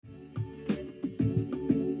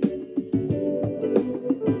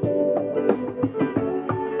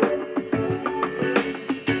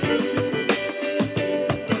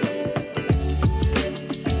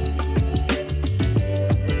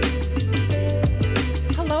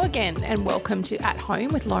again and welcome to At Home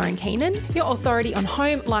with Lauren Keenan, your authority on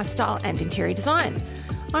home, lifestyle and interior design.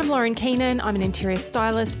 I'm Lauren Keenan, I'm an interior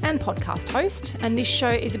stylist and podcast host, and this show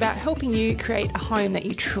is about helping you create a home that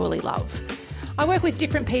you truly love. I work with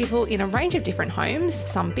different people in a range of different homes,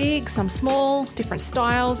 some big, some small, different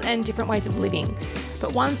styles and different ways of living.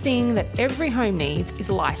 But one thing that every home needs is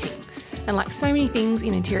lighting. And like so many things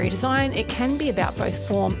in interior design, it can be about both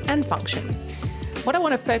form and function. What I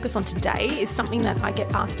want to focus on today is something that I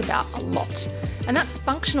get asked about a lot, and that's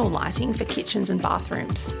functional lighting for kitchens and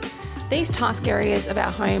bathrooms. These task areas of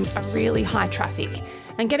our homes are really high traffic,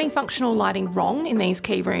 and getting functional lighting wrong in these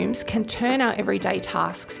key rooms can turn our everyday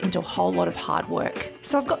tasks into a whole lot of hard work.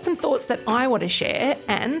 So I've got some thoughts that I want to share,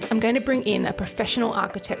 and I'm going to bring in a professional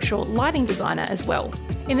architectural lighting designer as well.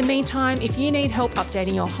 In the meantime, if you need help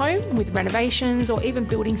updating your home with renovations or even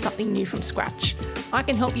building something new from scratch, I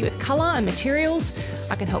can help you with colour and materials.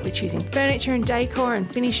 I can help with choosing furniture and decor and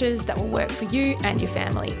finishes that will work for you and your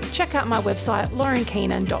family. Check out my website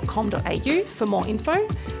laurenkeenan.com.au for more info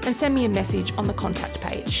and send me a message on the contact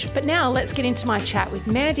page. But now let's get into my chat with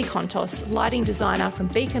Mandy Contos, lighting designer from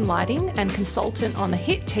Beacon Lighting and consultant on the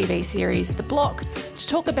hit TV series The Block, to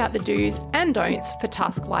talk about the do's and don'ts for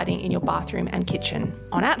task lighting in your bathroom and kitchen.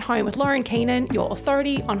 On At Home with Lauren Keenan, your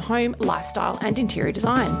authority on home, lifestyle and interior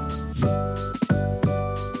design.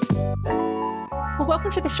 Well,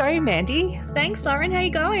 welcome to the show, Mandy. Thanks, Lauren. How are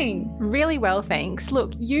you going? Really well, thanks.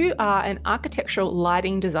 Look, you are an architectural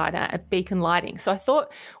lighting designer at Beacon Lighting. So I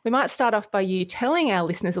thought we might start off by you telling our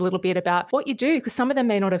listeners a little bit about what you do, because some of them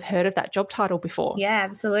may not have heard of that job title before. Yeah,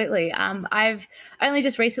 absolutely. I've only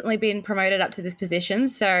just recently been promoted up to this position,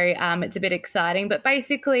 so it's a bit exciting. But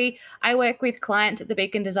basically, I work with clients at the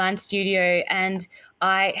Beacon Design Studio and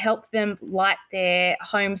I help them light their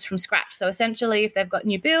homes from scratch. So essentially, if they've got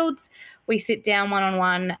new builds, we sit down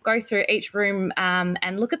one-on-one, go through each room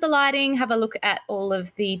and look at the lighting, have a look at all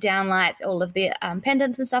of the downlights, all of the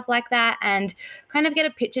pendants and stuff like that, and kind of get a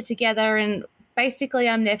picture together. And basically,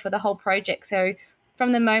 I'm there for the whole project. So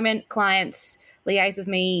from the moment clients liaise with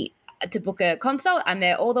me to book a consult, I'm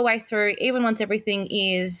there all the way through. Even once everything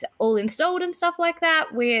is all installed and stuff like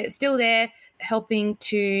that, we're still there helping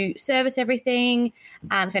to service everything.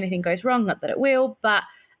 If anything goes wrong, not that it will, but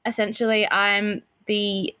essentially I'm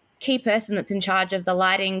the key person that's in charge of the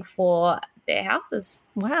lighting for their houses.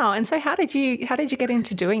 Wow. And so how did you get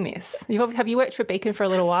into doing this? Have you worked for Beacon for a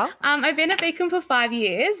little while? I've been at Beacon for 5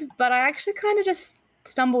 years, but I actually kind of just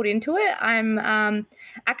stumbled into it. I'm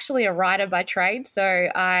actually a writer by trade, so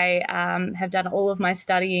I have done all of my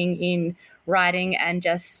studying in writing and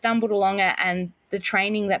just stumbled along it, and the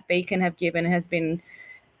training that Beacon have given has been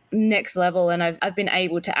next level, and I've been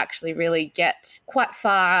able to actually really get quite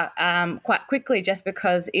far quite quickly, just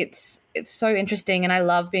because it's so interesting, and I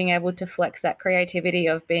love being able to flex that creativity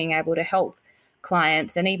of being able to help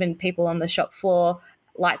clients and even people on the shop floor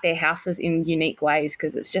light their houses in unique ways,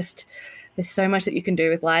 because it's just there's so much that you can do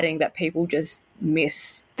with lighting that people just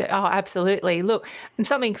miss. Oh, absolutely. Look, and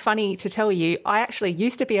something funny to tell you, I actually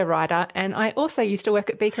used to be a writer, and I also used to work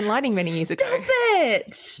at Beacon Lighting many years ago. Stop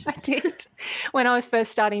it! I did. When I was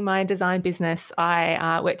first starting my design business,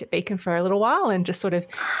 I worked at Beacon for a little while and just sort of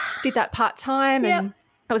did that part-time. Yep. And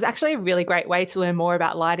it was actually a really great way to learn more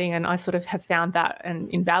about lighting, and I sort of have found that an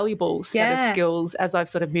invaluable set of skills as I've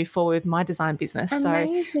sort of moved forward with my design business.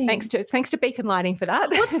 Amazing. So thanks to Beacon Lighting for that.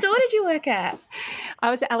 What store did you work at? I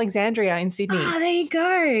was at Alexandria in Sydney. Ah, there you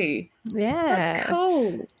go. Yeah. That's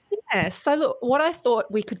cool. Yeah. So look, what I thought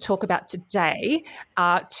we could talk about today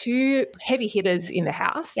are two heavy hitters in the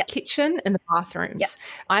house, the kitchen and the bathrooms. Yep.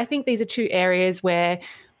 I think these are two areas where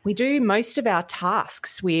we do most of our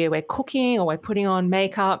tasks. We're cooking or we're putting on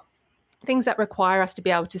makeup, things that require us to be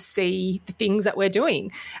able to see the things that we're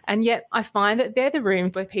doing. And yet I find that they're the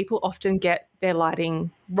rooms where people often get their lighting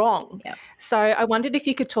wrong. Yep. So I wondered if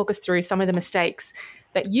you could talk us through some of the mistakes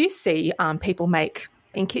that you see people make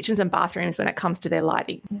in kitchens and bathrooms when it comes to their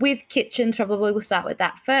lighting. With kitchens, probably we'll start with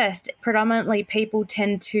that first. Predominantly people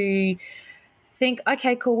tend to think,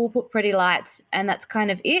 okay, cool, we'll put pretty lights and that's kind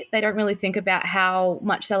of it. They don't really think about how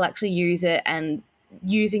much they'll actually use it and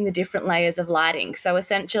using the different layers of lighting. So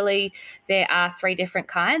essentially there are three different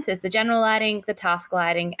kinds. There's the general lighting, the task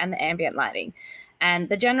lighting and the ambient lighting. And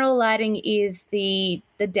the general lighting is the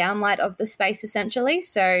downlight of the space essentially.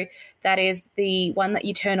 So that is the one that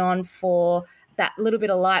you turn on for that little bit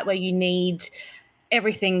of light where you need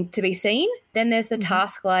everything to be seen. Then there's the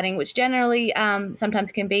task lighting, which generally sometimes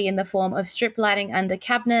can be in the form of strip lighting under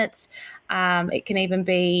cabinets. It can even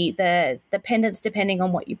be the pendants, depending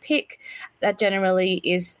on what you pick. That generally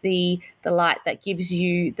is the light that gives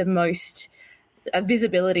you the most a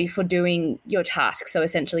visibility for doing your tasks. So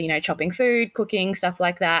essentially, chopping food, cooking, stuff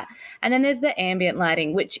like that. And then there's the ambient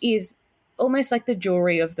lighting, which is almost like the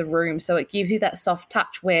jewelry of the room. So it gives you that soft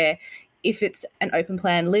touch where if it's an open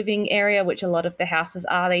plan living area, which a lot of the houses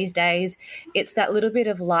are these days, it's that little bit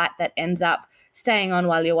of light that ends up staying on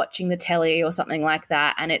while you're watching the telly or something like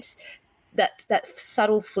that. And it's that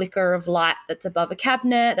subtle flicker of light that's above a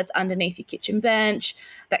cabinet, that's underneath your kitchen bench,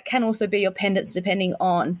 that can also be your pendants depending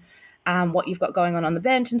on what you've got going on the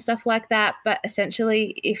bench and stuff like that. But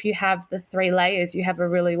essentially, if you have the 3 layers, you have a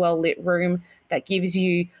really well lit room that gives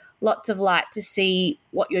you lots of light to see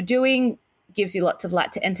what you're doing, gives you lots of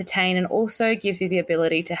light to entertain, and also gives you the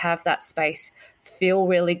ability to have that space feel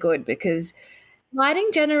really good, because lighting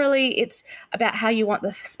generally, it's about how you want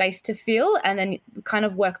the space to feel, and then kind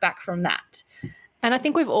of work back from that. And I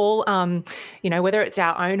think we've all, whether it's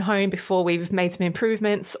our own home before we've made some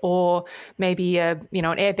improvements, or maybe an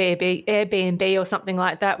Airbnb or something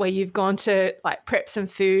like that, where you've gone to like prep some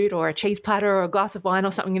food or a cheese platter or a glass of wine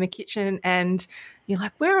or something in the kitchen, and you're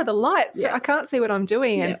like, where are the lights? Yeah. I can't see what I'm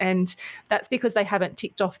doing. Yeah. And that's because they haven't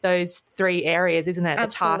ticked off those 3 areas, isn't it?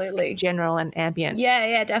 Absolutely. The task, general and ambient.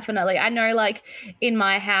 Yeah, definitely. I know, like in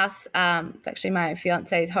my house, it's actually my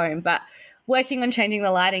fiance's home, but working on changing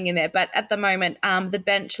the lighting in there. But at the moment, the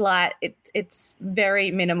bench light, it's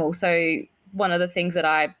very minimal. So one of the things that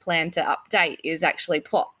I plan to update is actually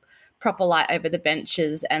put proper light over the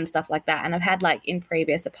benches and stuff like that. And I've had like in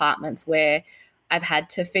previous apartments where I've had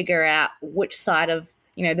to figure out which side of,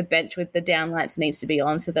 the bench with the downlights needs to be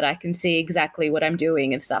on so that I can see exactly what I'm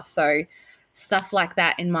doing and stuff. So stuff like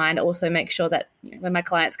that in mind. Also make sure that when my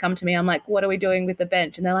clients come to me, I'm like, what are we doing with the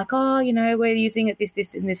bench? And they're like, oh, we're using it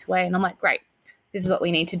this in this way. And I'm like, great, this is what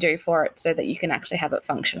we need to do for it so that you can actually have it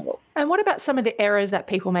functional. And what about some of the errors that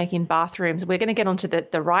people make in bathrooms? We're going to get onto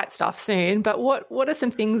the right stuff soon, but what are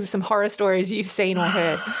some things, some horror stories you've seen or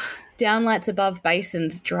heard? Downlights above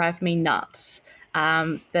basins drive me nuts.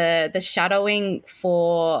 The shadowing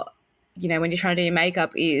for, when you're trying to do your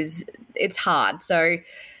makeup it's hard. So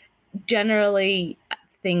generally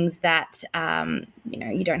things that,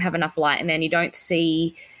 you don't have enough light and then you don't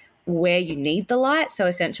see where you need the light. So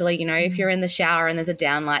essentially, if you're in the shower and there's a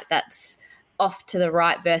downlight that's off to the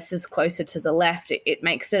right versus closer to the left, it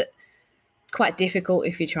makes it quite difficult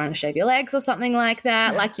if you're trying to shave your legs or something like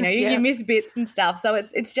that. Like, yeah. You miss bits and stuff. So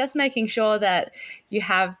it's just making sure that you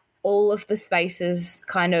have all of the spaces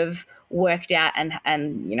kind of worked out and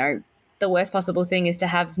the worst possible thing is to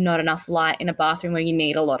have not enough light in a bathroom where you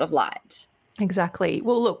need a lot of light. Exactly.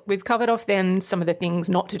 Well, look, we've covered off then some of the things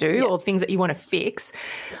not to do or things that you want to fix.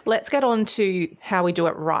 Let's get on to how we do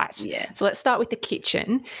it right. Yeah. So let's start with the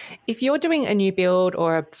kitchen. If you're doing a new build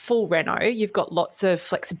or a full reno, you've got lots of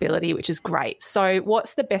flexibility, which is great. So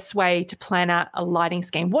what's the best way to plan out a lighting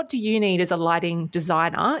scheme? What do you need as a lighting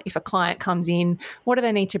designer? If a client comes in, what do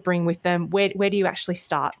they need to bring with them? Where do you actually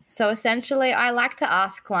start? So essentially, I like to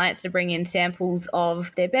ask clients to bring in samples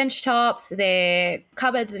of their bench tops, their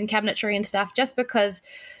cupboards and cabinetry and stuff, just because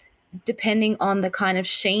depending on the kind of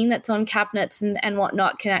sheen that's on cabinets and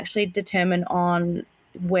whatnot can actually determine on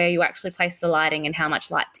where you actually place the lighting and how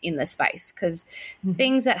much light's in the space, because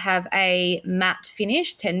things that have a matte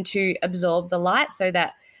finish tend to absorb the light, so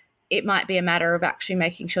that it might be a matter of actually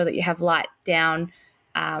making sure that you have light down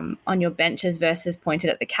on your benches versus pointed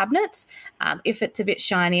at the cabinets. If it's a bit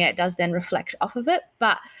shinier, it does then reflect off of it.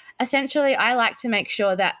 But essentially, I like to make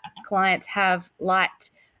sure that clients have light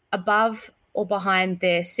above or behind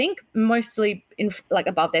their sink, mostly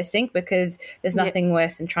above their sink, because there's nothing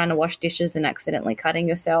worse than trying to wash dishes and accidentally cutting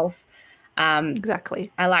yourself.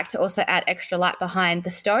 Exactly. I like to also add extra light behind the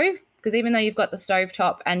stove, because even though you've got the stove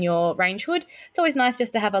top and your range hood, it's always nice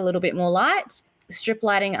just to have a little bit more light. Strip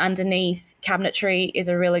lighting underneath cabinetry is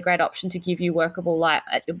a really great option to give you workable light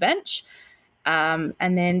at your bench. And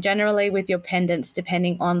then generally with your pendants,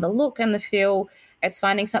 depending on the look and the feel, it's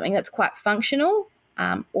finding something that's quite functional.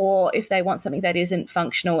 Or if they want something that isn't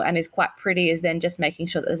functional and is quite pretty, is then just making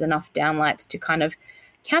sure that there's enough downlights to kind of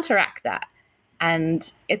counteract that.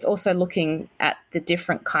 And it's also looking at the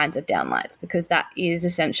different kinds of downlights, because that is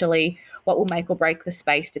essentially what will make or break the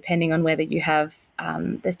space, depending on whether you have,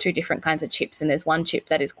 there's 2 different kinds of chips, and there's one chip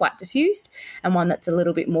that is quite diffused and one that's a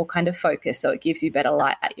little bit more kind of focused, so it gives you better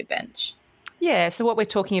light at your bench. Yeah, so what we're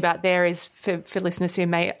talking about there is, for listeners who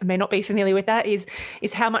may not be familiar with that, is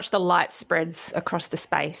how much the light spreads across the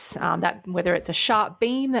space. That whether it's a sharp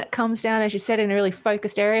beam that comes down, as you said, in a really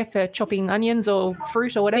focused area for chopping onions or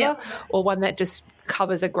fruit or whatever, or one that just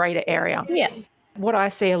covers a greater area. Yeah. What I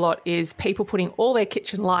see a lot is people putting all their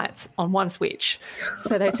kitchen lights on one switch.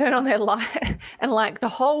 So they turn on their light and like the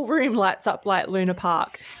whole room lights up like Luna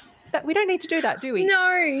Park. That we don't need to do that, do we?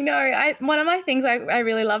 No. One of my things I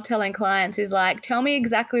really love telling clients is like, tell me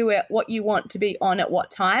exactly what you want to be on at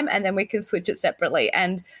what time, and then we can switch it separately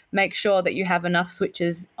and make sure that you have enough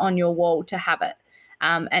switches on your wall to have it.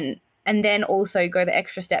 And then also go the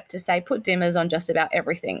extra step to say put dimmers on just about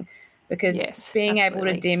everything, because being able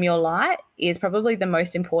to dim your light is probably the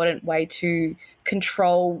most important way to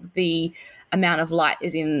control the amount of light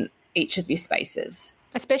is in each of your spaces.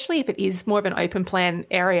 Especially if it is more of an open plan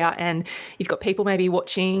area and you've got people maybe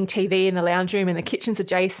watching TV in the lounge room and the kitchen's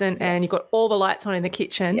adjacent and you've got all the lights on in the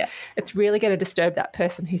kitchen. Yeah. It's really going to disturb that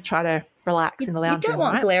person who's trying to relax in the lounge room. You don't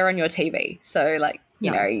want glare on your TV. So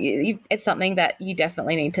you know, it's something that you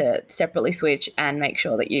definitely need to separately switch and make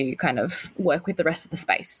sure that you kind of work with the rest of the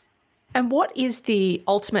space. And what is the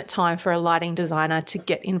ultimate time for a lighting designer to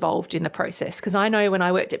get involved in the process? Because I know when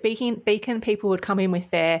I worked at Beacon, people would come in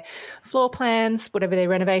with their floor plans, whatever their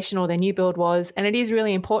renovation or their new build was, and it is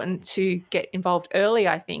really important to get involved early,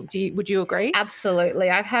 I think. Would you agree? Absolutely.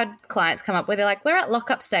 I've had clients come up where they're like, we're at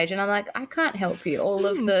lock-up stage, and I'm like, I can't help you.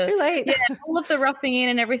 Too late. All of the roughing in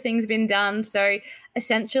and everything's been done. So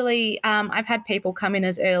essentially, I've had people come in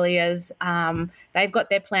as early as they've got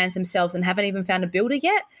their plans themselves and haven't even found a builder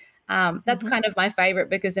yet. That's kind of my favorite,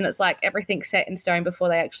 because then it's like everything's set in stone before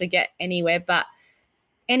they actually get anywhere. But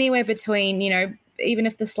anywhere between, you know, even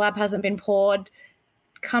if the slab hasn't been poured,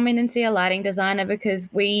 come in and see a lighting designer, because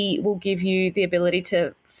we will give you the ability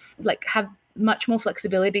to have much more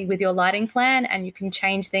flexibility with your lighting plan, and you can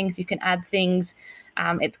change things, you can add things.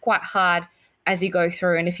 It's quite hard as you go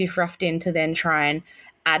through, and if you've roughed in, to then try and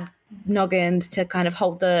add noggins to kind of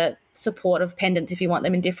hold the support of pendants if you want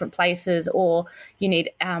them in different places, or you need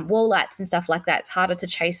wall lights and stuff like that. It's harder to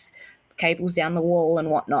chase cables down the wall and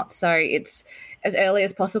whatnot. So it's as early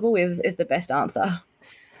as possible is the best answer.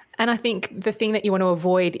 And I think the thing that you want to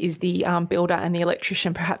avoid is the builder and the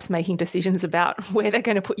electrician perhaps making decisions about where they're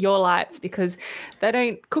going to put your lights, because they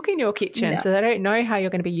don't cook in your kitchen, so they don't know how you're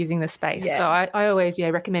going to be using the space. Yeah. So I always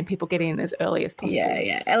recommend people get in as early as possible.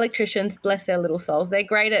 Yeah. Electricians, bless their little souls, they're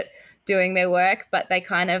great at doing their work, but they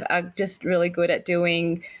kind of are just really good at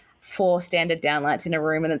doing 4 standard downlights in a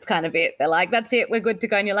room, and it's kind of it. They're like, that's it, we're good to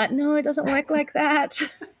go. And you're like, no, it doesn't work like that.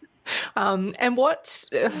 And this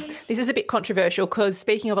is a bit controversial, because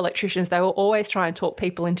speaking of electricians, they will always try and talk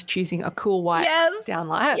people into choosing a cool white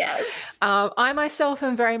downlight. Yes. I myself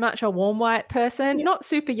am very much a warm white person, not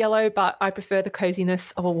super yellow, but I prefer the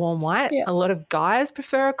coziness of a warm white. A lot of guys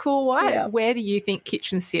prefer a cool white. Where do you think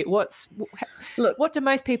kitchens sit? What do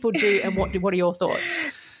most people do, and what are your thoughts?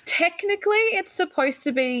 Technically, it's supposed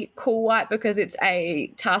to be cool white because it's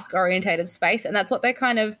a task-orientated space, and that's what they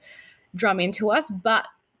kind of drum into us. But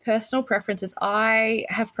personal preferences, I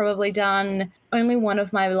have probably done only one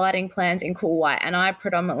of my lighting plans in cool white, and I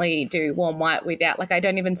predominantly do warm white without, I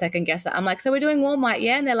don't even second guess it. I'm like, so we're doing warm white,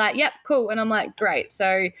 yeah? And they're like, yep, cool. And I'm like, great.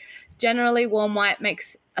 So generally warm white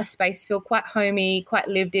makes a space feel quite homey, quite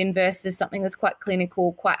lived in, versus something that's quite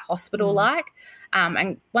clinical, quite hospital-like.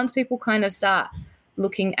 And once people kind of start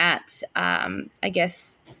looking at, I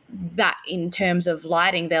guess, that in terms of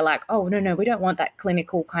lighting, they're like, oh, no, we don't want that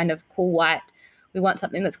clinical kind of cool white. We want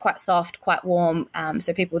something that's quite soft, quite warm.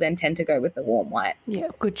 So people then tend to go with the warm white. Yeah,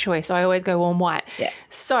 good choice. I always go warm white. Yeah.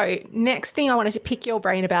 So next thing I wanted to pick your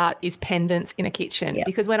brain about is pendants in a kitchen. Yeah.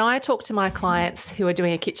 Because when I talk to my clients who are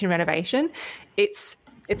doing a kitchen renovation, it's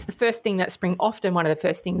the first thing that often one of the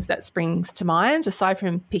first things that springs to mind, aside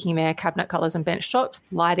from picking their cabinet colours and bench tops.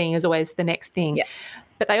 Lighting is always the next thing. Yeah.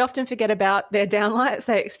 But they often forget about their downlights.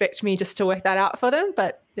 They expect me just to work that out for them.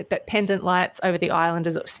 But pendant lights over the island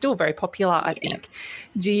is still very popular, I think.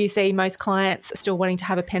 Do you see most clients still wanting to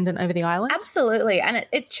have a pendant over the island? Absolutely. And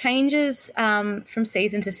it changes from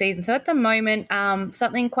season to season. So at the moment,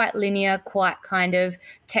 something quite linear, quite kind of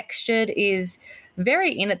textured is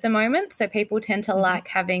very in at the moment. So people tend to like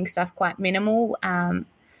having stuff quite minimal.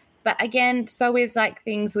 But again, so is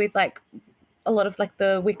things with a lot of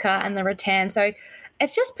the wicker and the rattan. So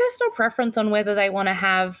it's just personal preference on whether they want to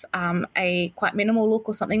have a quite minimal look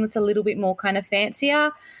or something that's a little bit more kind of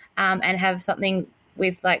fancier, and have something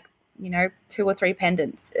with 2 or 3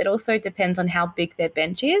 pendants. It also depends on how big their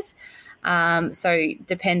bench is. So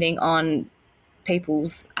depending on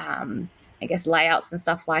people's, layouts and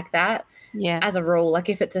stuff like that. Yeah. As a rule,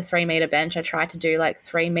 if it's a 3-meter bench, I try to do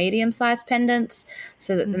 3 medium-sized pendants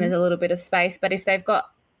so that then there's a little bit of space. But if they've got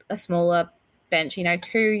a smaller bench,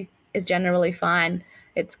 2 is generally fine.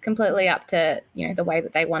 It's completely up to, the way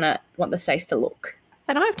that they want the space to look.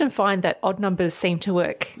 And I often find that odd numbers seem to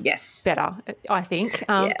work better, I think.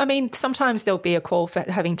 I mean, sometimes there'll be a call for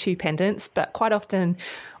having 2 pendants, but quite often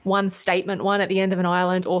one statement one at the end of an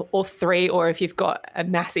island, or three, or if you've got a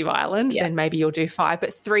massive island, then maybe you'll do 5.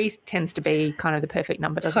 But 3 tends to be kind of the perfect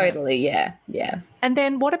number, doesn't it? Totally, yeah. And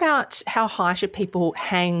then what about how high should people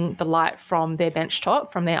hang the light from their bench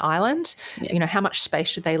top, from their island? You know, how much space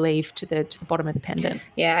should they leave to the bottom of the pendant?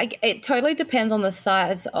 Yeah, it totally depends on the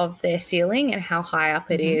size of their ceiling and how high up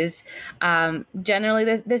it is.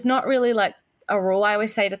 Generally, there's not really like a rule. I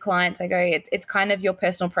always say to clients, I go, it's kind of your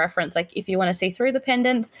personal preference. Like if you want to see through the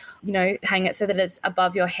pendants, you know, hang it so that it's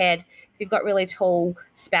above your head. If you've got really tall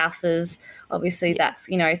spouses, obviously that's,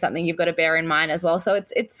 you know, something you've got to bear in mind as well. So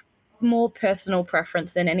it's more personal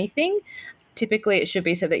preference than anything. Typically it should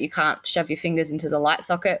be so that you can't shove your fingers into the light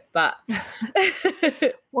socket, but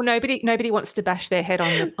well, nobody wants to bash their head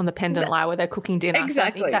on the pendant light where they're cooking dinner.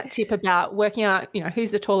 Exactly. So I think that tip about working out, you know,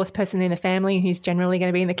 who's the tallest person in the family, who's generally going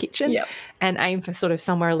to be in the kitchen, and aim for sort of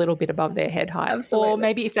somewhere a little bit above their head height. Absolutely. Or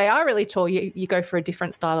maybe if they are really tall, you go for a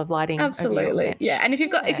different style of lighting. Absolutely. Yeah. And if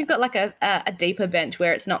you've got like a deeper bench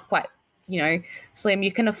where it's not quite, you know, slim,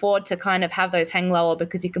 you can afford to kind of have those hang lower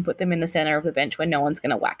because you can put them in the center of the bench where no one's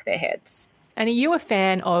going to whack their heads. And are you a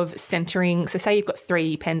fan of centering? So say you've got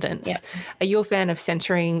 3 pendants. Are you a fan of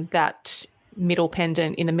centering that middle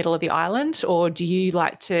pendant in the middle of the island, or do you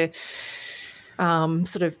like to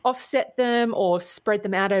sort of offset them or spread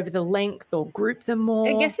them out over the length or group them more?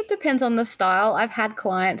 I guess it depends on the style. I've had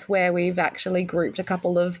clients where we've actually grouped a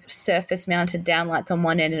couple of surface mounted downlights on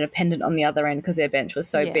one end and a pendant on the other end because their bench was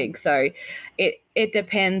so big. So it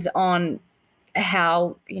depends on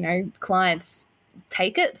how, you know, clients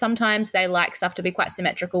take it. Sometimes they like stuff to be quite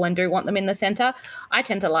symmetrical and do want them in the center. I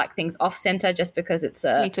tend to like things off center just because it's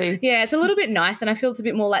Me too. Yeah, it's a little bit nice, and I feel it's a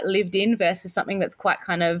bit more like lived in versus something that's quite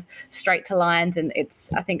kind of straight to lines. And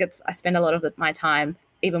I spend a lot of my time,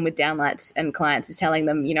 even with downlights and clients, is telling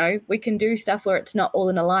them, you know, we can do stuff where it's not all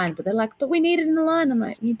in a line, but they're like, but we need it in a line. I'm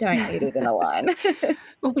like, you don't need it in a line.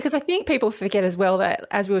 Well, because I think people forget as well that,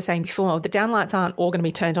 as we were saying before, the downlights aren't all going to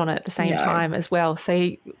be turned on at the same time as well.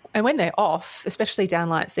 So, and when they're off, especially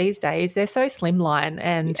downlights these days, they're so slimline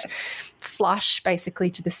and flush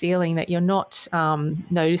basically to the ceiling that you're not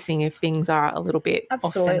noticing if things are a little bit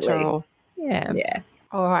off center. Or, yeah.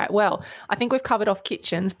 All right. Well, I think we've covered off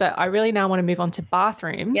kitchens, but I really now want to move on to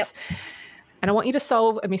bathrooms. Yep. And I want you to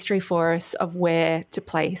solve a mystery for us of where to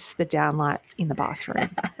place the downlights in the bathroom.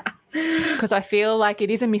 Because I feel like it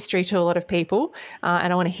is a mystery to a lot of people,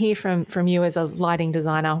 and I want to hear from you as a lighting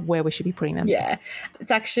designer where we should be putting them. Yeah,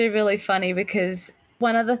 it's actually really funny because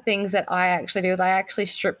one of the things that I actually do is I actually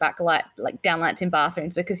strip back downlights in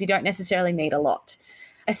bathrooms because you don't necessarily need a lot.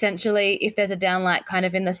 Essentially, if there's a downlight kind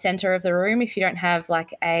of in the center of the room, if you don't have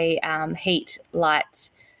like a heat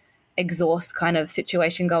light exhaust kind of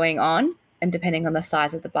situation going on, and depending on the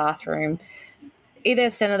size of the bathroom, either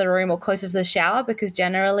the center of the room or closest to the shower, because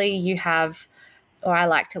generally you have, or I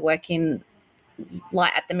like to work in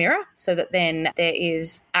light at the mirror so that then there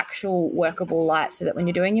is actual workable light so that when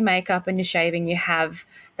you're doing your makeup and you're shaving, you have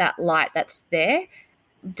that light that's there.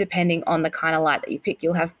 Depending on the kind of light that you pick,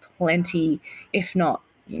 you'll have plenty, if not,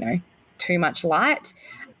 you know, too much light.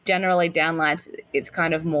 Generally downlights, it's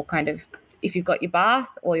kind of more kind of, if you've got your bath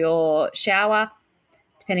or your shower,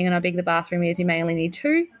 depending on how big the bathroom is, you may only need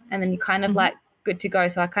 2, and then you kind of like good to go.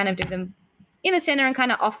 So I kind of do them in the center and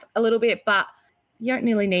kind of off a little bit, but you don't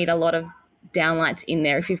really need a lot of downlights in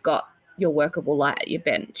there if you've got your workable light at your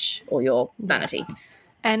bench or your vanity.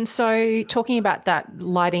 And so talking about that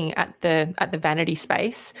lighting at the vanity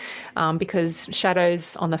space, because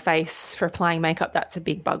shadows on the face for applying makeup, that's a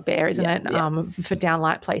big bugbear, isn't it, for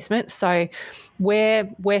downlight placement. So where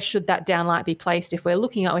should that downlight be placed? If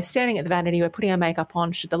we're standing at the vanity, we're putting our makeup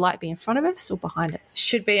on, should the light be in front of us or behind us?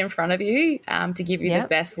 Should be in front of you to give you the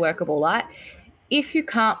best workable light. If you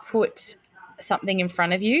can't put something in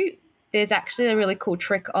front of you, there's actually a really cool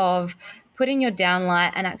trick of putting your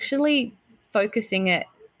downlight and actually focusing it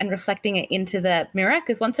and reflecting it into the mirror,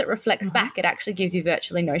 because once it reflects back, it actually gives you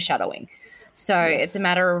virtually no shadowing. So it's a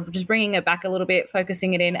matter of just bringing it back a little bit,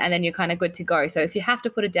 focusing it in, and then you're kind of good to go. So if you have to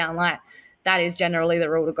put a downlight, that is generally the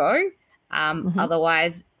rule to go.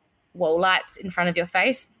 Otherwise, wall lights in front of your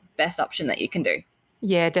face, best option that you can do.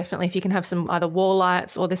 Yeah, definitely. If you can have some either wall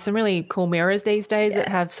lights, or there's some really cool mirrors these days that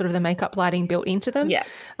have sort of the makeup lighting built into them. Yeah.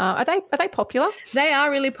 Are they popular? They are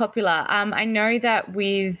really popular. I know that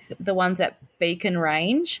with the ones at Beacon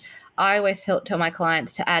range, I always tell my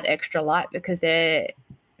clients to add extra light because they're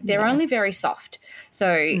only very soft.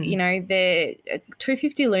 So, you know, they're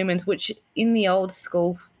 250 lumens, which in the old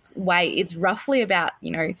school way, it's roughly about,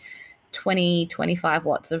 you know, 20, 25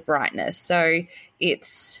 watts of brightness. So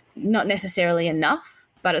it's not necessarily enough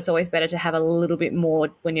but it's always better to have a little bit more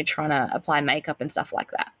when you're trying to apply makeup and stuff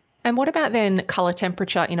like that. And what about then colour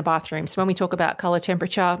temperature in a bathroom? So when we talk about colour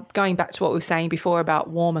temperature, going back to what we were saying before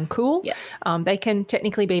about warm and cool, they can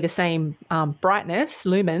technically be the same brightness,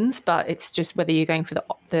 lumens, but it's just whether you're going for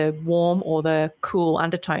the warm or the cool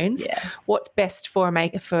undertones. Yeah. What's best for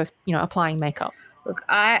applying makeup? Look,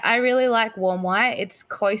 I really like warm white. It's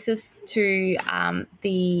closest to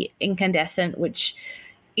the incandescent, which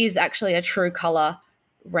is actually a true colour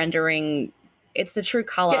rendering. It's the true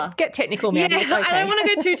color. Get technical, man. Yeah, it's okay. I don't want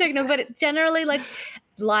to go too technical, but it generally, like,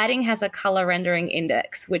 lighting has a color rendering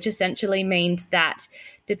index, which essentially means that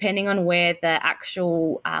depending on where the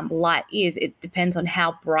actual light is, it depends on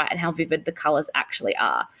how bright and how vivid the colors actually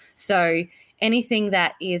are. So anything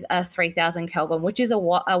that is a 3000 Kelvin, which is a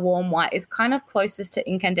warm white, is kind of closest to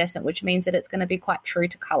incandescent, which means that it's going to be quite true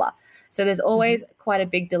to color. So there's always quite a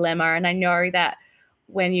big dilemma. And I know that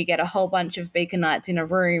when you get a whole bunch of Beaconites in a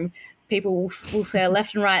room, people will say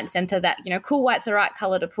left and right and center that, cool white's the right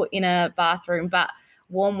color to put in a bathroom, but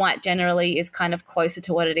warm white generally is kind of closer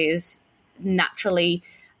to what it is naturally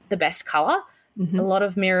the best color. A lot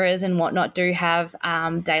of mirrors and whatnot do have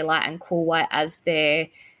daylight and cool white as their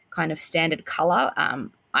kind of standard color.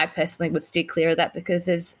 I personally would steer clear of that because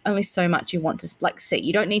there's only so much you want to see.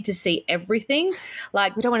 You don't need to see everything.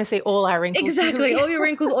 Like, we don't want to see all our wrinkles. Exactly. All your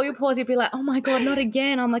wrinkles, all your pores, you'd be like, oh my God, not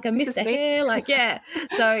again. I'm like, I missed the hair. Like, yeah.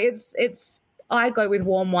 So I go with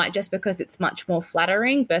warm white just because it's much more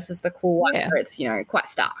flattering versus the cool white where it's, quite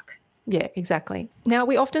stark. Yeah, exactly. Now,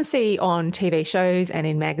 we often see on TV shows and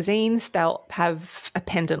in magazines, they'll have a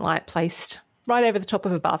pendant light placed right over the top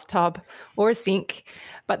of a bathtub or a sink.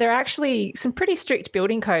 But there are actually some pretty strict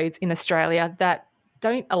building codes in Australia that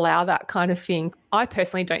don't allow that kind of thing. I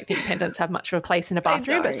personally don't think pendants have much of a place in a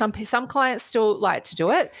bathroom, but some clients still like to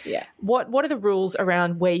do it. Yeah. What are the rules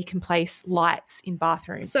around where you can place lights in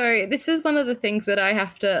bathrooms? So this is one of the things that I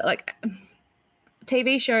have to, like,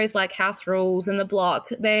 TV shows like House Rules and The Block,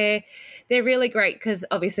 they're really great because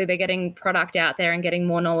obviously they're getting product out there and getting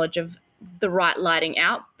more knowledge of the right lighting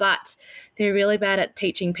out, but they're really bad at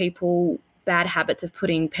teaching people bad habits of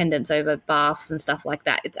putting pendants over baths and stuff like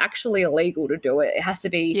that. It's actually illegal to do it. It has to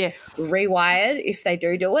be rewired if they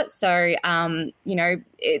do it. So,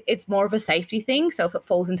 it's more of a safety thing. So if it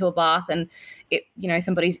falls into a bath and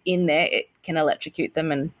somebody's in there, it can electrocute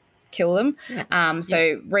them and kill them.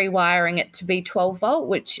 Rewiring it to be 12 volt,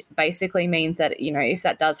 which basically means that, if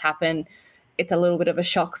that does happen, it's a little bit of a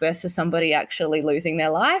shock versus somebody actually losing their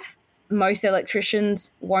life. Most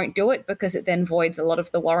electricians won't do it because it then voids a lot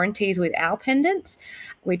of the warranties with our pendants.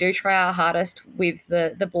 We do try our hardest with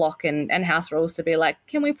the Block and House Rules to be like,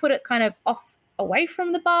 can we put it kind of away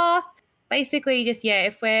from the bath? Basically just,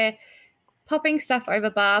 if we're popping stuff over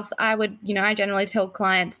baths, I generally tell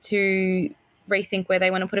clients to rethink where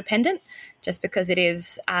they want to put a pendant just because it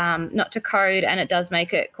is not to code and it does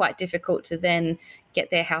make it quite difficult to then get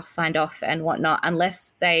their house signed off and whatnot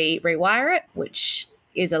unless they rewire it, which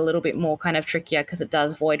is a little bit more kind of trickier because it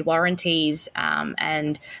does void warranties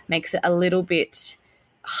and makes it a little bit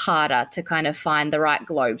harder to kind of find the right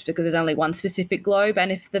globes because there's only one specific globe,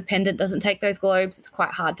 and if the pendant doesn't take those globes, it's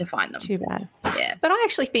quite hard to find them. Too bad. Yeah. But I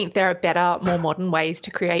actually think there are better, more modern ways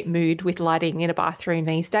to create mood with lighting in a bathroom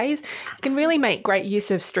these days. You can really make great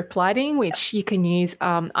use of strip lighting, which you can use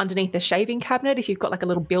underneath the shaving cabinet if you've got like a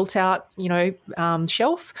little built-out,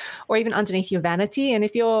 shelf, or even underneath your vanity. And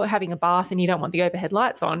if you're having a bath and you don't want the overhead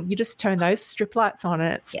lights on, you just turn those strip lights on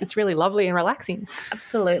and it's really lovely and relaxing.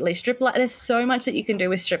 Absolutely. Strip light. There's so much that you can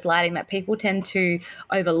do with strip lighting that people tend to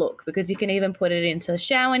overlook because you can even put it into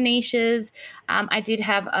shower niches. I did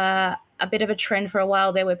have a bit of a trend for a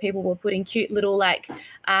while there where people were putting cute little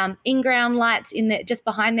in-ground lights in there just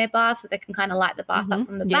behind their bars so they can kind of light the bath up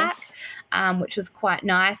from the back, which was quite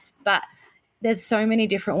nice. But there's so many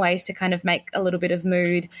different ways to kind of make a little bit of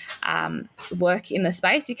mood work in the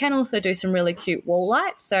space. You can also do some really cute wall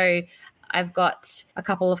lights. So I've got a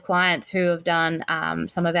couple of clients who have done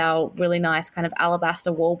some of our really nice kind of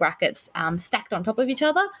alabaster wall brackets stacked on top of each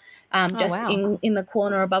other in the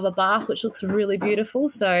corner above a bath, which looks really beautiful.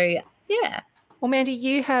 So, yeah. Well, Mandy,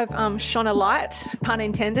 you have shone a light, pun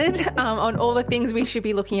intended, on all the things we should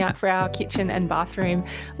be looking at for our kitchen and bathroom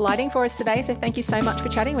lighting for us today. So thank you so much for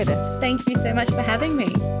chatting with us. Thank you so much for having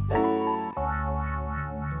me.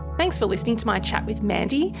 Thanks for listening to my chat with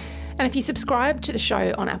Mandy. And if you subscribe to the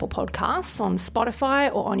show on Apple Podcasts, on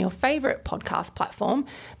Spotify, or on your favourite podcast platform,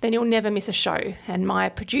 then you'll never miss a show. And my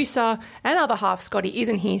producer and other half, Scotty,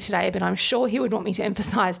 isn't here today, but I'm sure he would want me to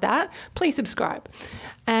emphasise that. Please subscribe.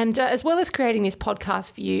 And as well as creating this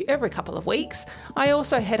podcast for you every couple of weeks, I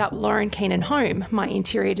also head up Lauren Keenan Home, my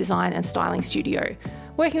interior design and styling studio.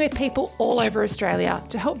 working with people all over Australia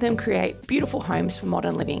to help them create beautiful homes for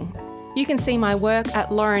modern living. You can see my work at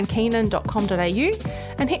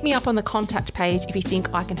laurenkeenan.com.au and hit me up on the contact page if you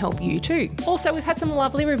think I can help you too. Also, we've had some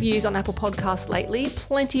lovely reviews on Apple Podcasts lately,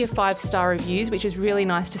 plenty of 5-star reviews, which is really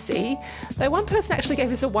nice to see. Though one person actually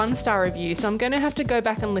gave us a 1-star review, so I'm going to have to go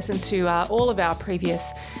back and listen to all of our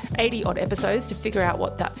previous 80 odd episodes to figure out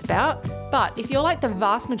what that's about. But if you're like the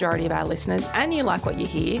vast majority of our listeners and you like what you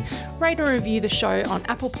hear, rate and review the show on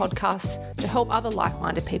Apple Podcasts to help other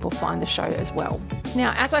like-minded people find the show as well.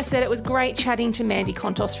 Now, as I said, it was great chatting to Mandy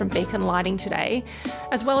Kontos from Beacon Lighting today.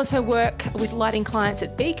 As well as her work with lighting clients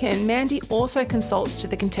at Beacon, Mandy also consults to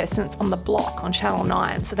the contestants on The Block on Channel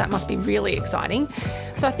 9, so that must be really exciting.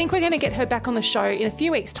 So I think we're going to get her back on the show in a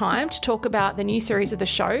few weeks' time to talk about the new series of the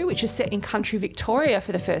show, which is set in country Victoria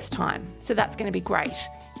for the first time. So that's going to be great.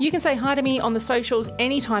 You can say hi to me on the socials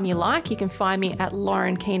anytime you like. You can find me at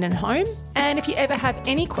Lauren Keenan Home. And if you ever have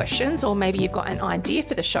any questions, or maybe you've got an idea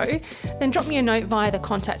for the show, then drop me a note via the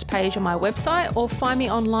contact page on my website or find me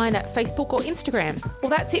online at Facebook or Instagram. Well,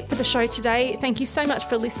 that's it for the show today. Thank you so much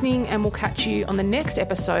for listening, and we'll catch you on the next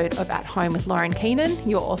episode of At Home with Lauren Keenan,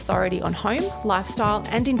 your authority on home, lifestyle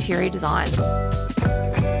and interior design.